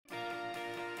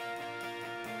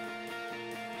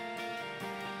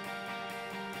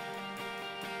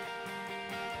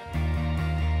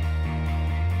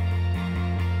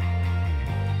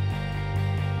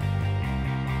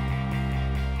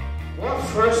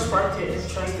first sparked it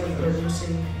is trying to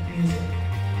producing music.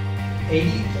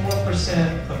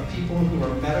 84% of people who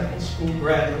are medical school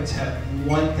graduates have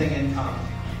one thing in common: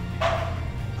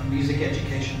 a music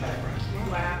education background.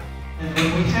 Wow. And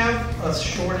when we have a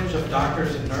shortage of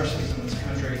doctors and nurses in this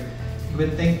country, you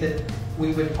would think that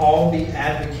we would all be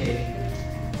advocating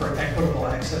for equitable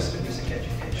access to music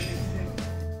education.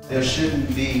 There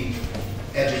shouldn't be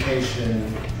education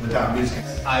without music.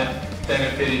 I've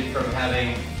benefited from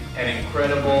having an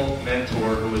incredible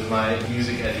mentor who was my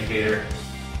music educator.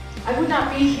 I would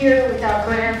not be here without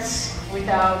grants,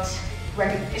 without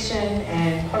recognition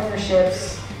and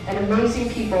partnerships and amazing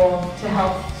people to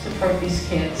help support these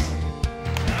kids.